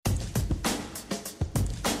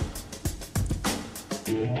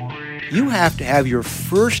You have to have your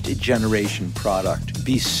first generation product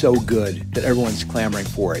be so good that everyone's clamoring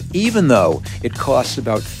for it, even though it costs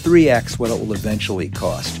about 3x what it will eventually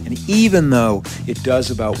cost, and even though it does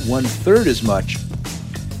about 1/3 as much.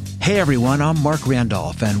 Hey everyone, I'm Mark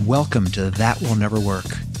Randolph, and welcome to That Will Never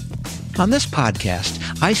Work. On this podcast,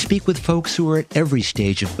 I speak with folks who are at every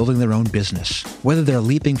stage of building their own business, whether they're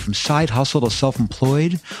leaping from side hustle to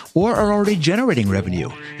self-employed or are already generating revenue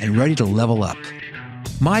and ready to level up.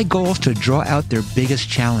 My goal is to draw out their biggest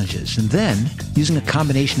challenges and then, using a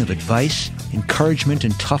combination of advice, encouragement,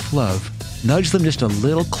 and tough love, nudge them just a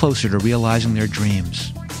little closer to realizing their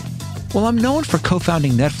dreams. While I'm known for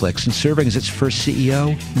co-founding Netflix and serving as its first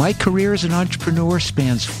CEO, my career as an entrepreneur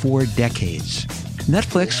spans 4 decades.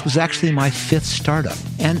 Netflix was actually my 5th startup,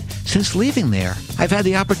 and since leaving there, I've had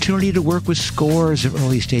the opportunity to work with scores of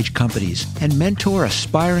early-stage companies and mentor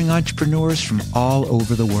aspiring entrepreneurs from all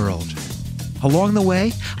over the world. Along the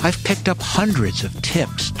way, I've picked up hundreds of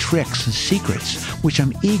tips, tricks, and secrets, which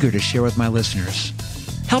I'm eager to share with my listeners.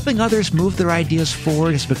 Helping others move their ideas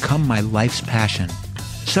forward has become my life's passion.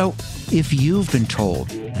 So, if you've been told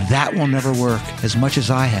that will never work as much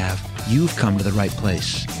as I have, you've come to the right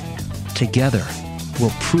place. Together,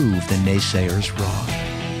 we'll prove the naysayers wrong.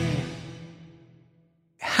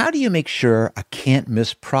 How do you make sure a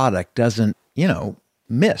can't-miss product doesn't,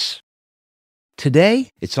 miss? Today,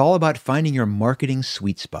 it's all about finding your marketing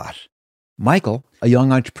sweet spot. Michael, a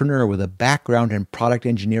young entrepreneur with a background in product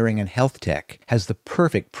engineering and health tech, has the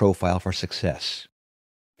perfect profile for success.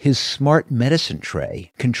 His smart medicine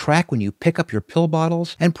tray can track when you pick up your pill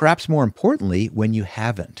bottles and, perhaps more importantly, when you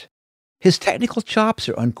haven't. His technical chops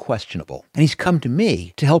are unquestionable, and he's come to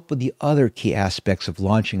me to help with the other key aspects of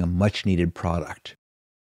launching a much-needed product.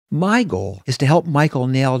 My goal is to help Michael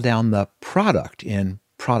nail down the product in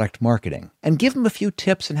product marketing and give him a few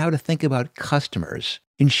tips on how to think about customers,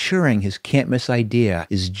 ensuring his can't-miss idea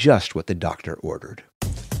is just what the doctor ordered.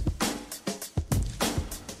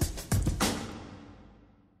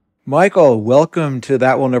 Michael, welcome to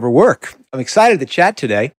That Will Never Work. I'm excited to chat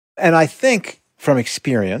today, and I think from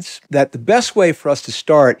experience that the best way for us to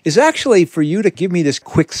start is actually for you to give me this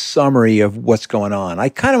quick summary of what's going on. I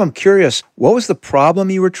kind of am curious, what was the problem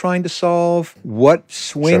you were trying to solve? What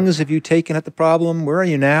swings have you taken at the problem? Where are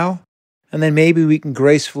you now? And then maybe we can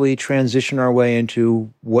gracefully transition our way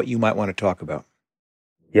into what you might want to talk about.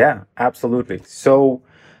 Yeah, absolutely. So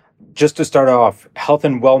just to start off, health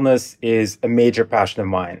and wellness is a major passion of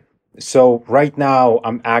mine. So right now,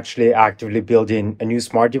 I'm actually actively building a new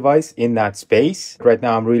smart device in that space. Right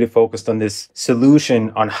now, I'm really focused on this solution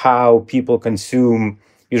on how people consume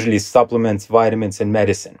usually supplements, vitamins, and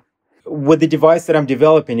medicine. With the device that I'm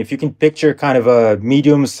developing, if you can picture kind of a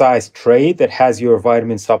medium-sized tray that has your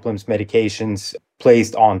vitamin supplements, medications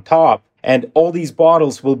placed on top, and all these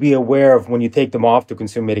bottles will be aware of when you take them off to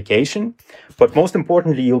consume medication. But most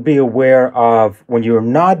importantly, you'll be aware of when you're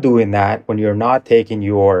not doing that, when you're not taking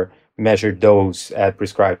your measured dose at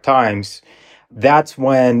prescribed times. That's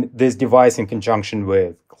when this device, in conjunction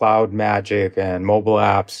with Cloud Magic and mobile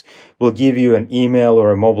apps, will give you an email or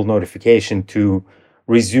a mobile notification to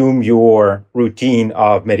resume your routine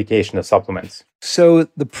of medication or supplements. So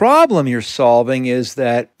the problem you're solving is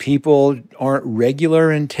that people aren't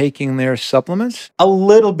regular in taking their supplements? A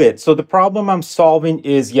little bit. So the problem I'm solving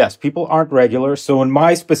is, yes, people aren't regular. So in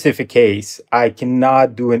my specific case, I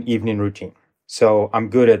cannot do an evening routine. So I'm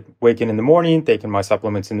good at waking in the morning, taking my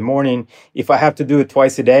supplements in the morning. If I have to do it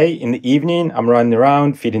twice a day in the evening, I'm running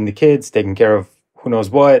around, feeding the kids, taking care of who knows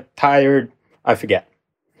what, tired, I forget.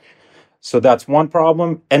 So that's one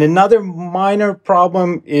problem. And another minor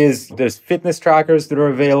problem is there's fitness trackers that are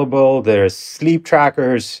available, there's sleep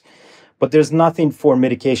trackers, but there's nothing for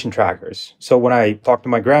medication trackers. So when I talk to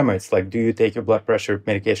my grandma, it's like, do you take your blood pressure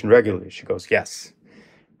medication regularly? She goes, yes.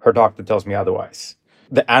 Her doctor tells me otherwise.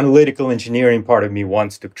 The analytical engineering part of me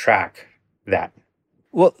wants to track that.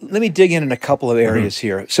 Well, let me dig in a couple of areas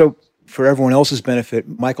here. So for everyone else's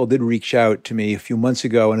benefit, Michael did reach out to me a few months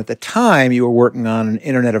ago, and at the time you were working on an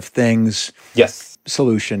Internet of Things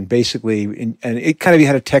solution, basically, and it kind of, you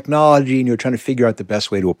had a technology and you were trying to figure out the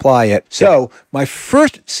best way to apply it. So my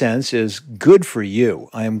first sense is good for you.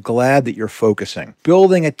 I am glad that you're focusing.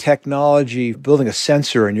 Building a technology, building a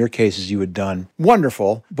sensor, in your case, as you had done,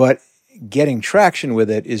 wonderful, but getting traction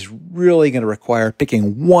with it is really going to require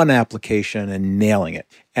picking one application and nailing it,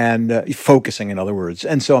 and focusing, in other words.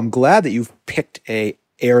 And so I'm glad that you've picked a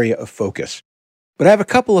area of focus. But I have a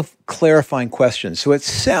couple of clarifying questions. So it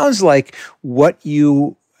sounds like what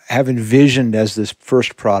you have envisioned as this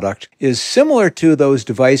first product is similar to those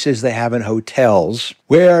devices they have in hotels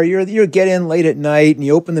where you get in late at night and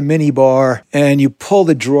you open the minibar and you pull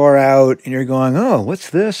the drawer out and you're going, oh, what's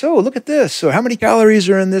this? Oh, look at this. So how many calories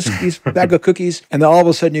are in these bag of cookies? And then all of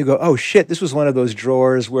a sudden you go, oh shit, this was one of those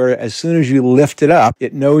drawers where as soon as you lift it up,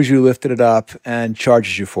 it knows you lifted it up and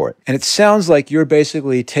charges you for it. And it sounds like you're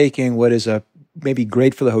basically taking what is a maybe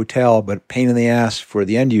great for the hotel, but pain in the ass for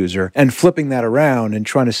the end user, and flipping that around and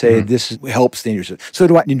trying to say this helps the end user. So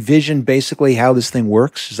do I envision basically how this thing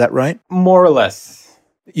works? Is that right? More or less.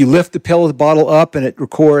 You lift the pill bottle up and it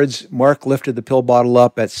records, Mark lifted the pill bottle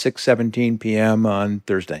up at 6:17 p.m. on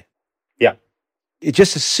Thursday. Yeah. It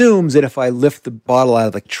just assumes that if I lift the bottle out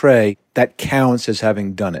of the tray, that counts as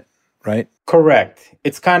having done it, right? Correct.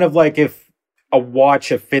 It's kind of like if a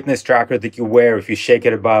fitness tracker that you wear, if you shake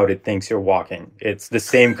it about, it thinks you're walking. It's the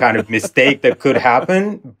same kind of mistake that could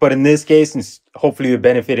happen. But in this case, hopefully you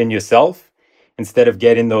benefit in yourself instead of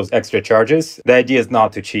getting those extra charges. The idea is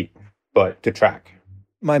not to cheat, but to track.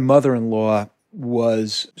 My mother-in-law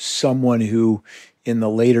was someone who, in the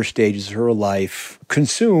later stages of her life,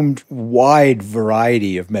 consumed wide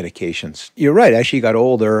variety of medications. You're right. As she got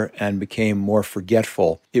older and became more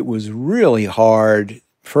forgetful, it was really hard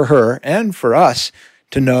for her and for us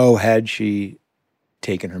to know had she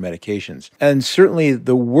taken her medications. And certainly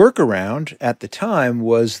the workaround at the time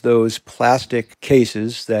was those plastic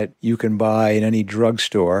cases that you can buy in any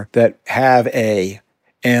drugstore that have a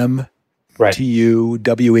M, right. TU,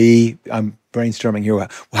 WE. I'm brainstorming here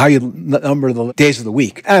how you number the days of the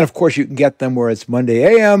week. And of course you can get them where it's Monday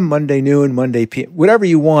AM, Monday noon, Monday PM, whatever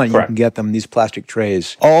you want. Correct. You can get them in these plastic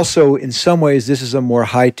trays. Also, in some ways, this is a more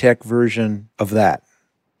high-tech version of that.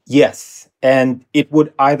 Yes, and it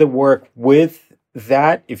would either work with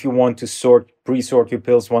that if you want to pre-sort your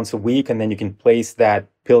pills once a week, and then you can place that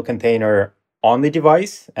pill container on the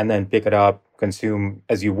device and then pick it up, consume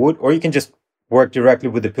as you would, or you can just work directly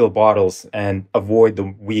with the pill bottles and avoid the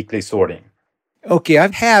weekly sorting. Okay,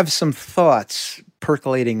 I have some thoughts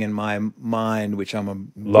percolating in my mind, which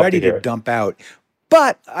I'm ready to dump out.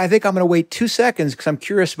 But I think I'm going to wait 2 seconds because I'm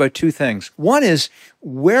curious about two things. One is,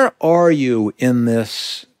 where are you in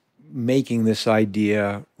this making this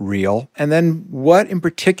idea real? And then what in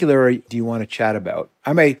particular do you want to chat about?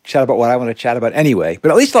 I may chat about what I want to chat about anyway, but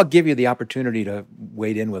at least I'll give you the opportunity to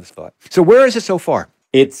wade in with thought. So where is it so far?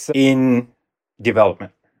 It's in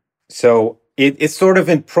development. So it's sort of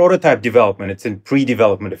in prototype development. It's in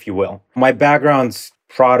pre-development, if you will. My background's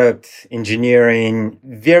product engineering,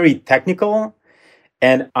 very technical,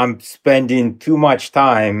 and I'm spending too much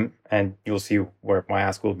time, and you'll see where my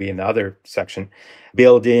ask will be in the other section,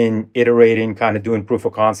 building, iterating, kind of doing proof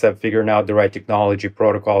of concept, figuring out the right technology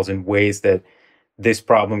protocols and ways that this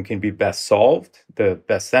problem can be best solved, the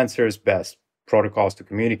best sensors, best protocols to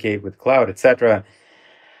communicate with cloud, etc.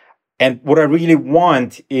 And what I really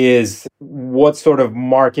want is what sort of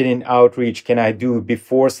marketing outreach can I do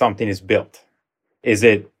before something is built? Is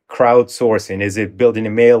it crowdsourcing? Is it building a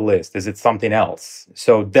mail list? Is it something else?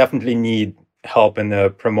 So definitely need help in the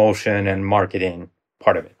promotion and marketing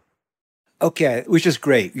part of it. Okay, which is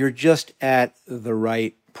great. You're just at the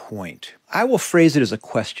right point. I will phrase it as a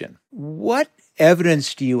question. What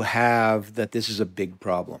evidence do you have that this is a big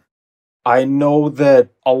problem? I know that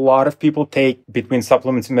a lot of people take between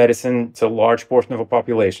supplements and medicine. It's a large portion of a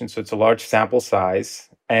population, so it's a large sample size.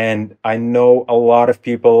 And I know a lot of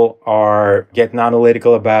people are getting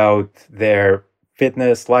analytical about their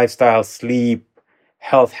fitness, lifestyle, sleep,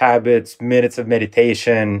 health habits, minutes of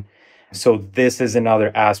meditation. So this is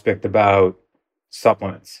another aspect about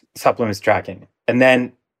supplements tracking. And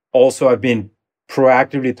then also I've been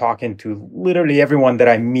proactively talking to literally everyone that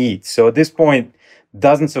I meet. So at this point,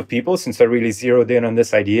 dozens of people since I really zeroed in on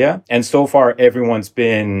this idea. And so far, everyone's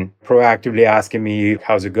been proactively asking me,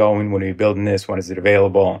 how's it going? When are you building this? When is it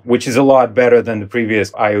available? Which is a lot better than the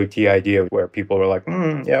previous IoT idea where people were like,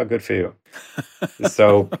 yeah, good for you.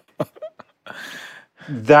 So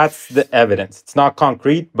that's the evidence. It's not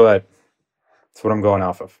concrete, but it's what I'm going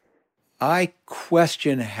off of. I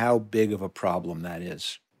question how big of a problem that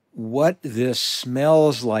is. What this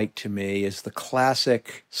smells like to me is the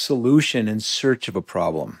classic solution in search of a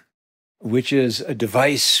problem, which is a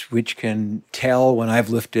device which can tell when I've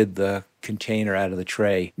lifted the container out of the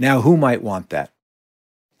tray. Now, who might want that?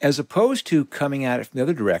 As opposed to coming at it from the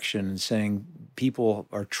other direction and saying people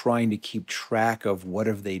are trying to keep track of what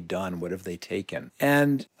have they done, what have they taken.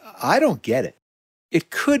 And I don't get it. It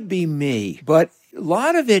could be me, but a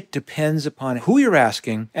lot of it depends upon who you're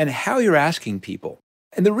asking and how you're asking people.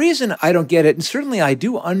 And the reason I don't get it, and certainly I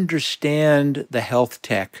do understand the health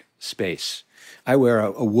tech space. I wear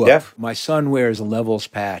a Whoop. Yeah. My son wears a Levels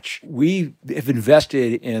patch. We have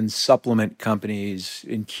invested in supplement companies,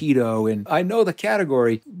 in keto, and I know the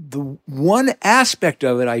category. The one aspect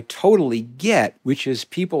of it I totally get, which is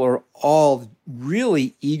people are all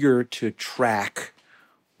really eager to track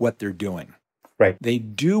what they're doing. Right. They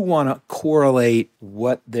do want to correlate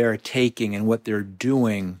what they're taking and what they're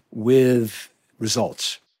doing with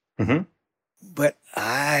results. Mm-hmm. But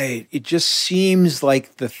it just seems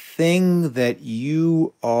like the thing that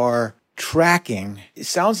you are tracking, it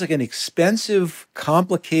sounds like an expensive,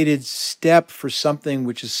 complicated step for something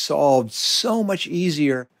which is solved so much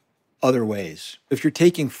easier other ways. If you're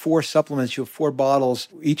taking 4 supplements, you have 4 bottles.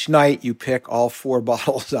 Each night you pick all 4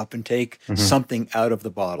 bottles up and take something out of the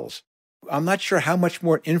bottles. I'm not sure how much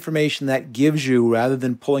more information that gives you rather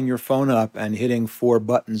than pulling your phone up and hitting 4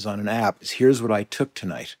 buttons on an app. Here's what I took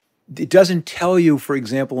tonight. It doesn't tell you, for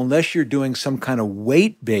example, unless you're doing some kind of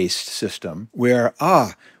weight-based system where,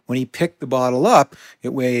 when he picked the bottle up,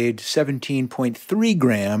 it weighed 17.3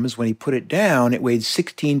 grams. When he put it down, it weighed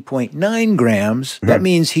 16.9 grams. That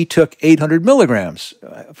means he took 800 milligrams,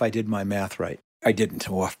 if I did my math right. I didn't.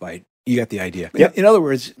 I'm off by it. You got the idea. Yep. In other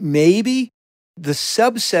words, maybe the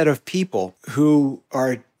subset of people who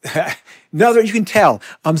are now that you can tell,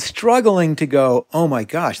 I'm struggling to go, oh my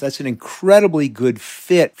gosh, that's an incredibly good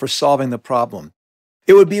fit for solving the problem.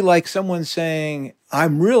 It would be like someone saying,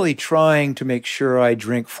 I'm really trying to make sure I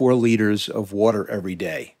drink 4 liters of water every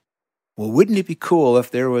day. Well, wouldn't it be cool if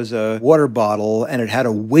there was a water bottle and it had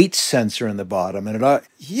a weight sensor in the bottom? And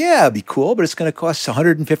it'd be cool, but it's going to cost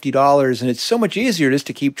 $150, and it's so much easier just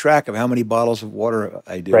to keep track of how many bottles of water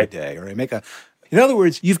I do a day, or I make In other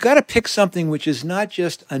words, you've got to pick something which is not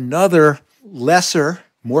just another lesser,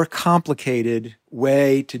 more complicated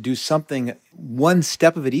way to do something one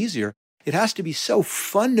step of it easier. It has to be so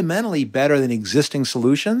fundamentally better than existing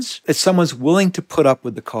solutions that someone's willing to put up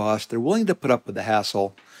with the cost, they're willing to put up with the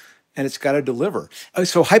hassle, and it's got to deliver.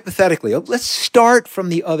 So hypothetically, let's start from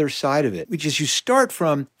the other side of it, which is you start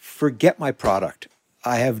from, forget my product.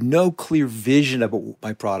 I have no clear vision of what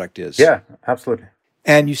my product is. Yeah, absolutely.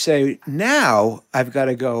 And you say, now I've got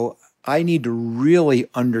to go, I need to really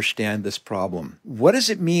understand this problem. What does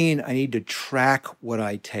it mean I need to track what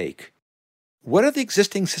I take? What are the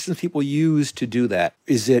existing systems people use to do that?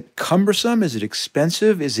 Is it cumbersome? Is it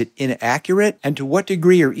expensive? Is it inaccurate? And to what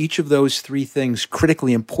degree are each of those 3 things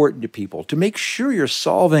critically important to people to make sure you're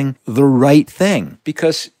solving the right thing?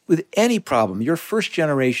 Because with any problem, your first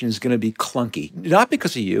generation is going to be clunky. Not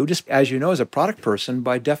because of you, just as you know, as a product person,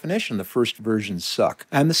 by definition, the first versions suck.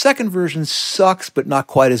 And the second version sucks, but not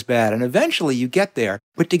quite as bad. And eventually you get there.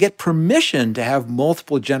 But to get permission to have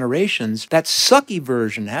multiple generations, that sucky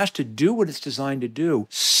version has to do what it's designed to do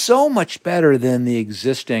so much better than the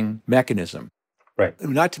existing mechanism. Right.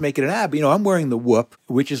 Not to make it an ad, but I'm wearing the Whoop,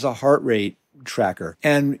 which is a heart rate tracker.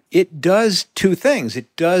 And it does 2 things.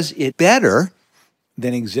 It does it better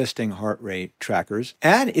than existing heart rate trackers,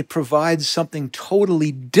 and it provides something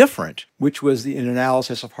totally different, which was an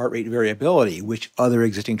analysis of heart rate variability, which other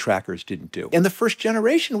existing trackers didn't do. And the first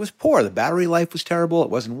generation was poor. The battery life was terrible. It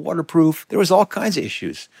wasn't waterproof. There was all kinds of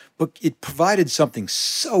issues, but it provided something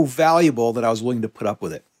so valuable that I was willing to put up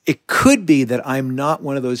with it. It could be that I'm not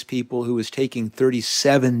one of those people who is taking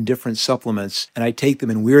 37 different supplements and I take them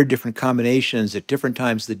in weird different combinations at different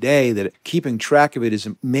times of the day, that keeping track of it is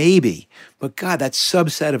maybe. But God, that's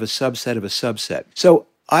subset of a subset of a subset. So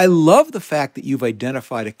I love the fact that you've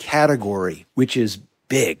identified a category which is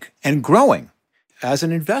big and growing. As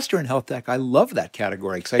an investor in health tech, I love that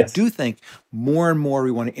category because I do think more and more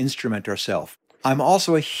we want to instrument ourselves. I'm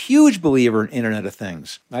also a huge believer in Internet of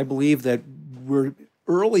Things. I believe that we're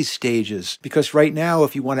early stages, because right now,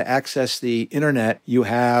 if you want to access the internet, you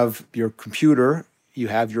have your computer, you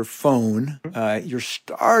have your phone, you're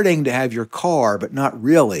starting to have your car, but not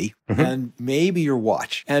really, and maybe your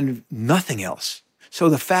watch, and nothing else. So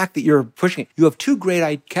the fact that you're pushing it, you have 2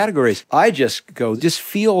 great categories. I just go, this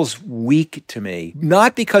feels weak to me.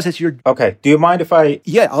 Not because it's your... Okay. Do you mind if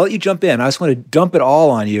Yeah, I'll let you jump in. I just want to dump it all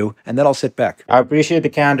on you, and then I'll sit back. I appreciate the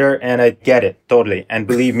candor, and I get it totally. And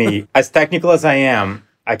believe me, as technical as I am,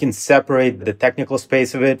 I can separate the technical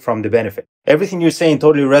space of it from the benefit. Everything you're saying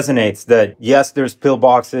totally resonates, that yes, there's pill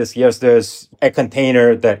boxes. Yes, there's a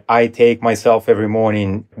container that I take myself every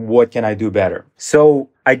morning. What can I do better? So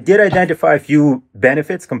I did identify a few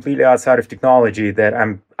benefits completely outside of technology that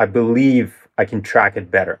I believe I can track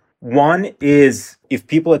it better. One is if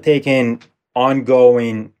people are taking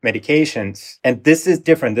ongoing medications, and this is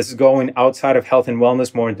different. This is going outside of health and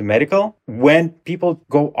wellness, more into medical. When people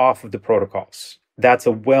go off of the protocols, That's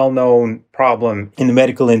a well-known problem in the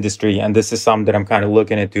medical industry. And this is something that I'm kind of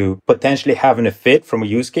looking into potentially having a fit from a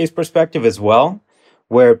use case perspective as well,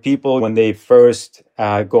 where people, when they first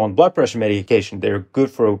go on blood pressure medication, they're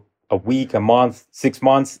good for a week, a month, 6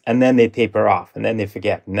 months, and then they taper off and then they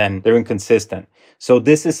forget and then they're inconsistent. So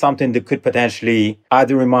this is something that could potentially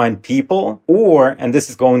either remind people or, and this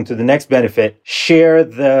is going to the next benefit, share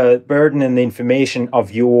the burden and the information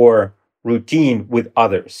of your routine with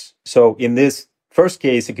others. So in this first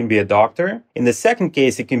case, it can be a doctor. In the second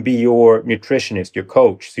case, it can be your nutritionist, your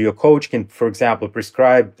coach. So your coach can, for example,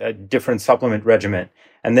 prescribe a different supplement regimen,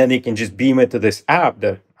 and then they can just beam it to this app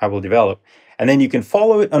that I will develop. And then you can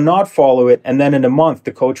follow it or not follow it. And then in a month,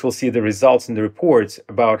 the coach will see the results and the reports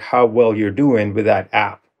about how well you're doing with that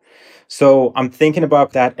app. So I'm thinking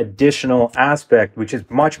about that additional aspect, which is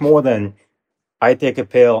much more than I take a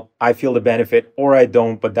pill, I feel the benefit, or I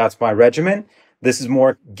don't, but that's my regimen. This is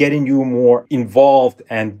more getting you more involved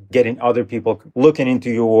and getting other people looking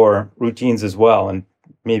into your routines as well. And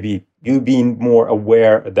maybe you being more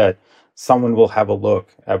aware that someone will have a look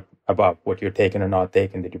about what you're taking or not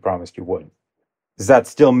taking that you promised you would. Is that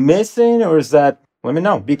still missing, or is that, let me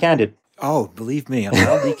know, be candid. Oh, believe me,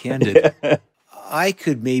 I'll be candid. I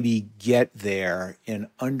could maybe get there in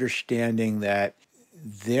understanding that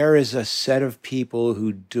there is a set of people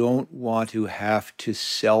who don't want to have to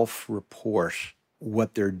self-report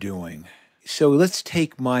what they're doing. So let's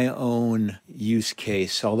take my own use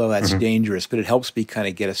case, although that's dangerous, but it helps me kind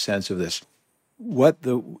of get a sense of this. What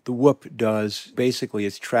the Whoop does basically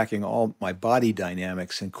is tracking all my body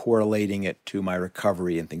dynamics and correlating it to my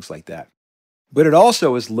recovery and things like that. But it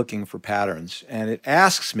also is looking for patterns, and it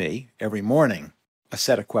asks me every morning a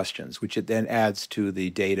set of questions, which it then adds to the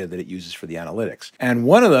data that it uses for the analytics. And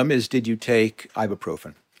one of them is, did you take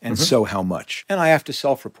ibuprofen? And so how much? And I have to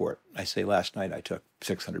self-report. I say, last night I took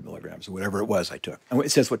 600 milligrams or whatever it was I took. And it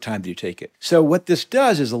says, what time did you take it? So what this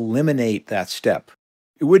does is eliminate that step.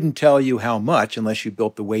 It wouldn't tell you how much unless you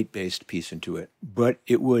built the weight-based piece into it, but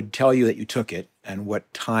it would tell you that you took it and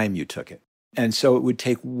what time you took it. And so it would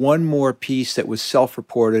take one more piece that was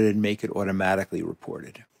self-reported and make it automatically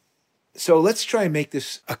reported. So let's try and make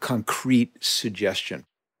this a concrete suggestion.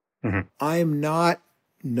 I'm not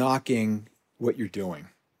knocking what you're doing,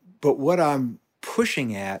 but what I'm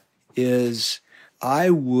pushing at is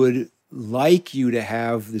I would like you to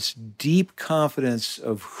have this deep confidence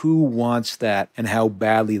of who wants that and how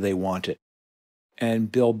badly they want it,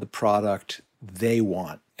 and build the product they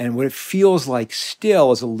want. And what it feels like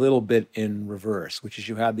still is a little bit in reverse, which is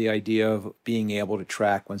you have the idea of being able to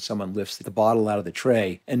track when someone lifts the bottle out of the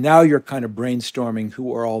tray. And now you're kind of brainstorming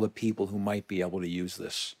who are all the people who might be able to use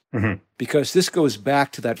this. Because this goes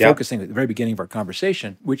back to that focusing at the very beginning of our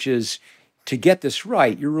conversation, which is, to get this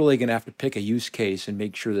right, you're really going to have to pick a use case and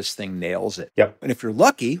make sure this thing nails it. And if you're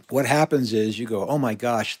lucky, what happens is you go, oh my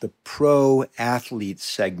gosh, the pro athlete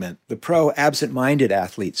segment, the pro absent-minded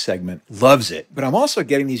athlete segment loves it. But I'm also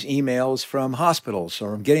getting these emails from hospitals,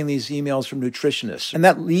 or I'm getting these emails from nutritionists. And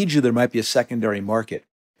that leads you, there might be a secondary market.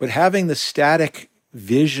 But having the static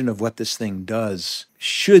vision of what this thing does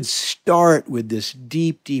should start with this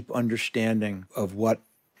deep, deep understanding of what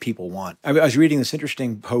people want. I was reading this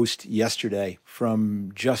interesting post yesterday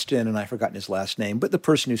from Justin, and I've forgotten his last name, but the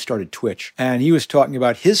person who started Twitch. And he was talking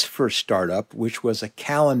about his first startup, which was a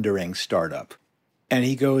calendaring startup. And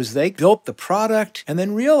he goes, they built the product and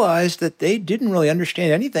then realized that they didn't really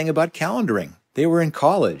understand anything about calendaring. They were in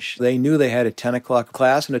college. They knew they had a 10 o'clock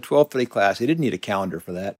class and a 12:30 class. They didn't need a calendar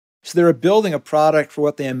for that. So they were building a product for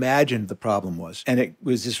what they imagined the problem was. And it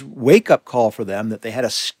was this wake-up call for them that they had to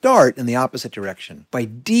start in the opposite direction by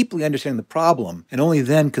deeply understanding the problem, and only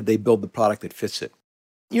then could they build the product that fits it.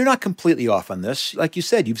 You're not completely off on this. Like you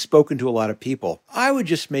said, you've spoken to a lot of people. I would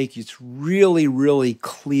just make it really, really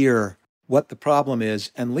clear what the problem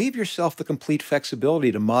is and leave yourself the complete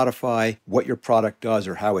flexibility to modify what your product does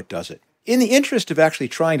or how it does it. In the interest of actually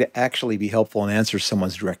trying to actually be helpful and answer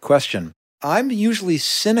someone's direct question, I'm usually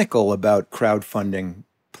cynical about crowdfunding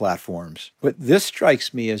platforms, but this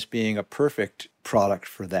strikes me as being a perfect product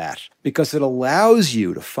for that because it allows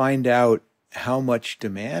you to find out how much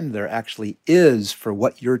demand there actually is for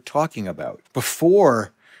what you're talking about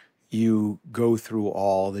before you go through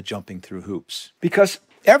all the jumping through hoops. Because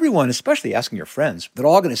Everyone, especially asking your friends, they're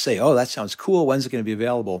all going to say, oh, that sounds cool. When's it going to be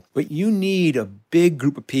available? But you need a big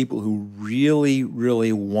group of people who really,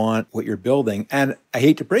 really want what you're building. And I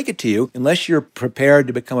hate to break it to you, unless you're prepared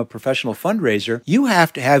to become a professional fundraiser, you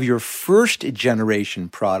have to have your first generation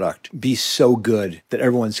product be so good that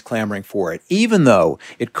everyone's clamoring for it, even though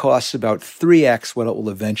it costs about 3x what it will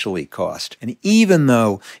eventually cost. And even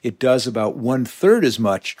though it does about 1/3 as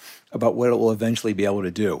much about what it will eventually be able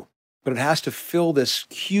to do. But it has to fill this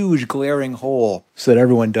huge glaring hole so that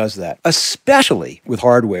everyone does that, especially with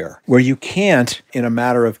hardware, where you can't, in a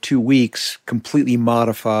matter of 2 weeks, completely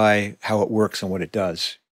modify how it works and what it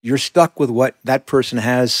does. You're stuck with what that person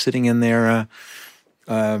has sitting in their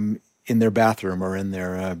bathroom or in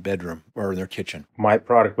their bedroom or in their kitchen. My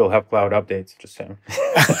product will have cloud updates, just saying.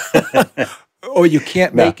 Or you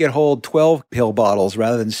can't make it hold 12 pill bottles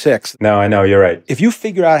rather than 6. No, I know, you're right. If you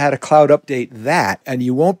figure out how to cloud update that, and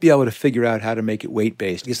you won't be able to figure out how to make it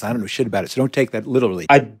weight-based, I guess I don't know shit about it, so don't take that literally.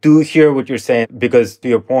 I do hear what you're saying, because to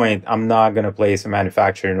your point, I'm not going to place a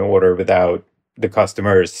manufacturing order without the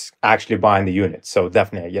customers actually buying the units. So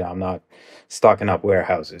definitely, I'm not stocking up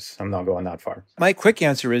warehouses. I'm not going that far. My quick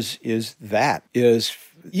answer is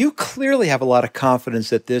you clearly have a lot of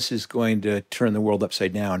confidence that this is going to turn the world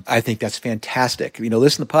upside down. I think that's fantastic.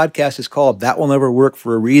 Listen, the podcast is called That Will Never Work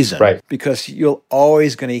for a reason. Right. Because you're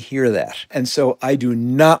always going to hear that. And so I do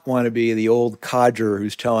not want to be the old codger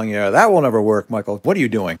who's telling you, that will never work, Michael. What are you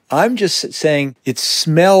doing? I'm just saying it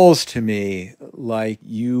smells to me like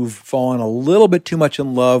you've fallen a little bit too much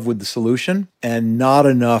in love with the solution and not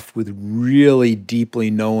enough with really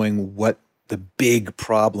deeply knowing what the big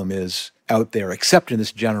problem is out there, except in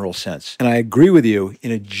this general sense. And I agree with you,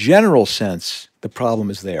 in a general sense, the problem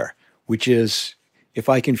is there, which is if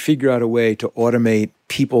I can figure out a way to automate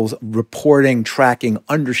people's reporting, tracking,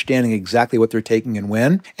 understanding exactly what they're taking and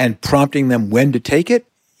when, and prompting them when to take it,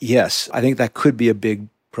 yes, I think that could be a big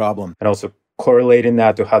problem. And also correlating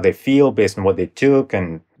that to how they feel based on what they took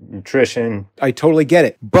and nutrition. I totally get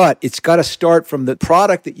it. But it's got to start from the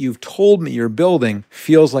product that you've told me you're building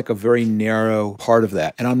feels like a very narrow part of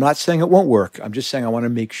that. And I'm not saying it won't work. I'm just saying I want to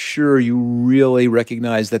make sure you really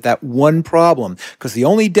recognize that one problem, because the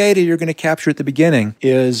only data you're going to capture at the beginning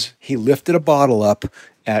is he lifted a bottle up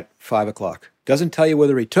at 5 o'clock. Doesn't tell you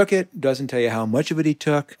whether he took it, doesn't tell you how much of it he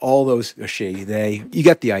took, all those, you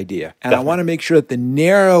get the idea. And I want to make sure that the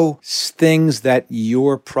narrow things that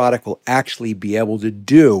your product will actually be able to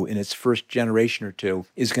do in its first generation or two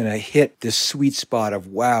is going to hit this sweet spot of,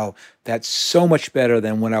 wow, that's so much better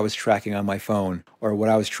than what I was tracking on my phone or what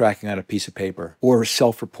I was tracking on a piece of paper or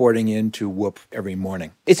self-reporting into Whoop every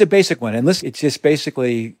morning. It's a basic one. And listen, it's just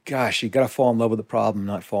basically, gosh, you got to fall in love with the problem,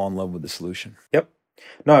 not fall in love with the solution. Yep.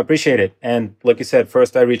 No, I appreciate it. And like you said,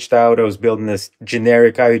 first I reached out, I was building this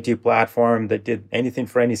generic IoT platform that did anything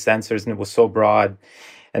for any sensors, and it was so broad.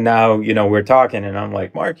 And now, we're talking and I'm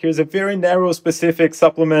like, Mark, here's a very narrow, specific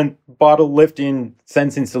supplement bottle lifting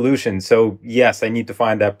sensing solution. So yes, I need to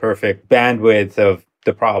find that perfect bandwidth of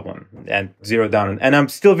the problem and zero down. And I'm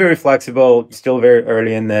still very flexible, still very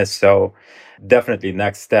early in this. So definitely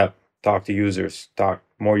next step, talk to users, talk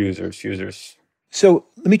more users. So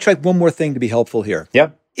let me try one more thing to be helpful here.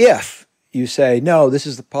 Yep. If you say, no, this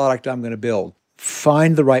is the product I'm going to build,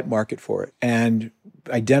 find the right market for it and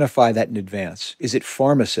identify that in advance. Is it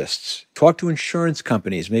pharmacists? Talk to insurance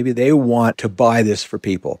companies. Maybe they want to buy this for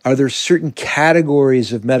people. Are there certain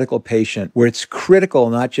categories of medical patient where it's critical,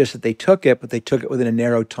 not just that they took it, but they took it within a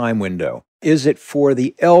narrow time window? Is it for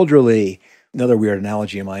the elderly? Another weird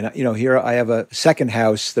analogy of mine. Here I have a second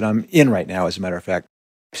house that I'm in right now, as a matter of fact.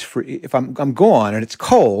 If I'm gone and it's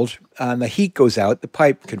cold and the heat goes out, the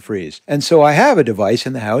pipe can freeze. And so I have a device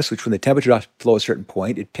in the house, which when the temperature drops below a certain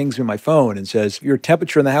point, it pings me my phone and says, your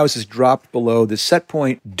temperature in the house has dropped below this set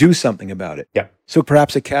point. Do something about it. Yeah. So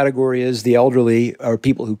perhaps a category is the elderly or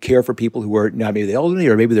people who care for people who are not maybe the elderly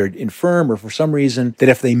or maybe they're infirm or for some reason that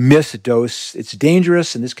if they miss a dose, it's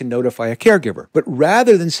dangerous and this can notify a caregiver. But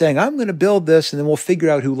rather than saying, I'm going to build this and then we'll figure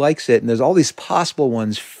out who likes it, and there's all these possible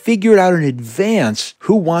ones, figure it out in advance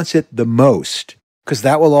who wants it the most. Because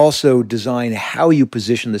that will also design how you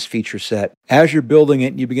position this feature set. As you're building it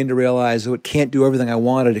and you begin to realize, oh, it can't do everything I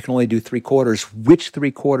wanted, it can only do 3/4. Which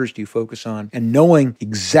 3/4 do you focus on? And knowing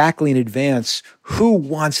exactly in advance who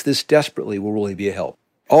wants this desperately will really be a help.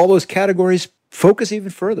 All those categories, focus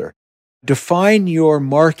even further. Define your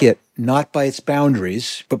market not by its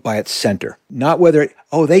boundaries, but by its center. Not whether,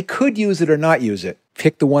 they could use it or not use it.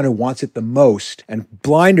 Pick the one who wants it the most and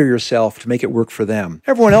blinder yourself to make it work for them.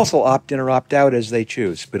 Everyone else will opt in or opt out as they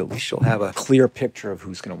choose, but at least you'll have a clear picture of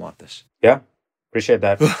who's going to want this. Yeah, appreciate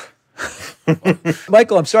that.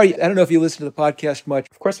 Michael, I'm sorry. I don't know if you listen to the podcast much,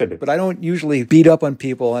 Of course I do. but I don't usually beat up on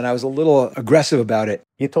people, and I was a little aggressive about it.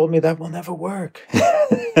 You told me that will never work.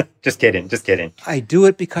 Just kidding. Just kidding. I do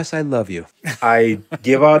it because I love you. I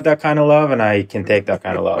give out that kind of love and I can take that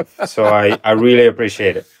kind of love. So I really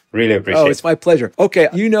appreciate it. Really appreciate it. Oh, it's my pleasure. Okay,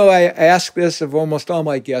 you know I ask this of almost all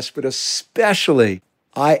my guests, but especially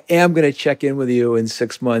I am going to check in with you in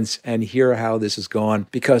 6 months and hear how this has gone,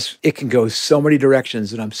 because it can go so many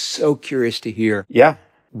directions, and I'm so curious to hear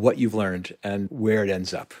what you've learned and where it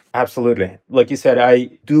ends up. Absolutely. Like you said, I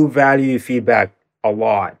do value feedback a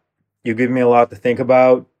lot. You give me a lot to think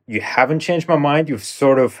about. You haven't changed my mind. You've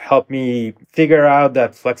sort of helped me figure out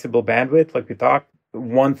that flexible bandwidth, like we talked.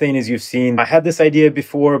 One thing is, you've seen, I had this idea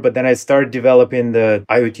before, but then I started developing the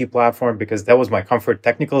IoT platform because that was my comfort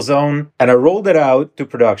technical zone. And I rolled it out to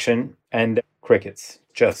production and crickets,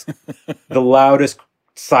 just the loudest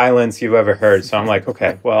silence you've ever heard. So I'm like,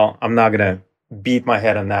 okay, well, I'm not going to beat my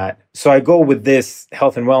head on that. So I go with this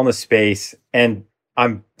health and wellness space and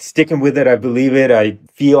I'm sticking with it. I believe it. I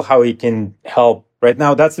feel how it can help. Right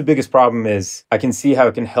now, that's the biggest problem, is I can see how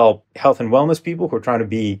it can help health and wellness people who are trying to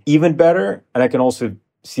be even better. And I can also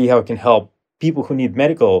see how it can help people who need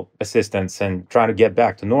medical assistance and trying to get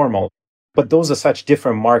back to normal. But those are such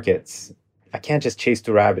different markets. I can't just chase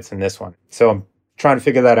two rabbits in this one. So I'm trying to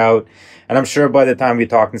figure that out. And I'm sure by the time we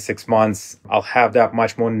talk in 6 months, I'll have that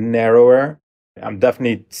much more narrower. I'm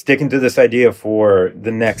definitely sticking to this idea for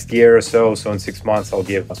the next year or so. So in 6 months, I'll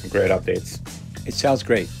give some great updates. It sounds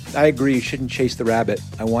great. I agree. You shouldn't chase the rabbit.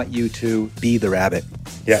 I want you to be the rabbit.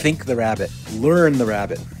 Yeah. Think the rabbit. Learn the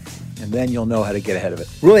rabbit. And then you'll know how to get ahead of it.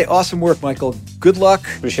 Really awesome work, Michael. Good luck.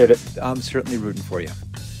 Appreciate it. I'm certainly rooting for you.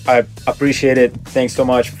 I appreciate it. Thanks so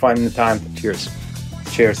much for finding the time. Cheers.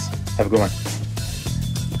 Cheers. Have a good one.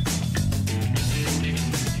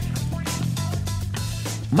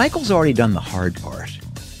 Michael's already done the hard part.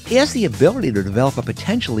 He has the ability to develop a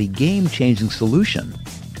potentially game-changing solution,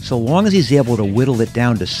 so long as he's able to whittle it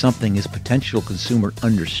down to something his potential consumer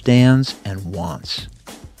understands and wants.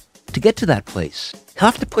 To get to that place, he'll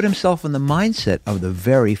have to put himself in the mindset of the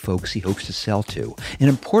very folks he hopes to sell to, an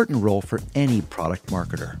important role for any product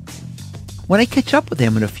marketer. When I catch up with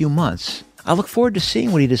him in a few months, I look forward to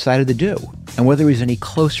seeing what he decided to do and whether he's any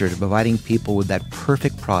closer to providing people with that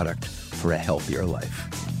perfect product for a healthier life.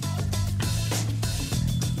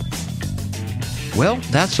 Well,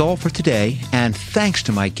 that's all for today, and thanks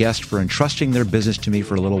to my guest for entrusting their business to me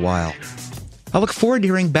for a little while. I look forward to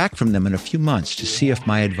hearing back from them in a few months to see if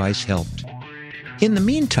my advice helped. In the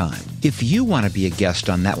meantime, if you want to be a guest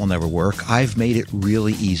on That Will Never Work, I've made it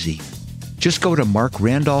really easy. Just go to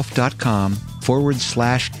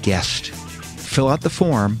markrandolph.com/guest. Fill out the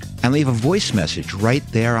form and leave a voice message right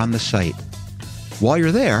there on the site. While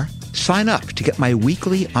you're there, sign up to get my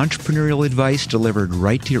weekly entrepreneurial advice delivered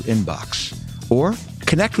right to your inbox. Or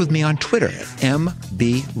connect with me on Twitter at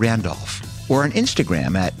MBRandolph or on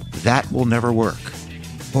Instagram at That Will Never Work.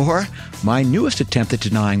 Or my newest attempt at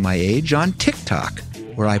denying my age on TikTok,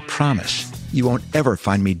 where I promise you won't ever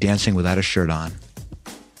find me dancing without a shirt on.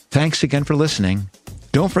 Thanks again for listening.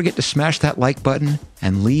 Don't forget to smash that like button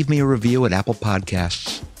and leave me a review at Apple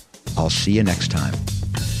Podcasts. I'll see you next time.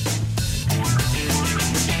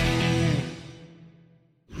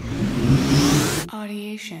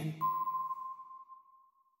 Audiation.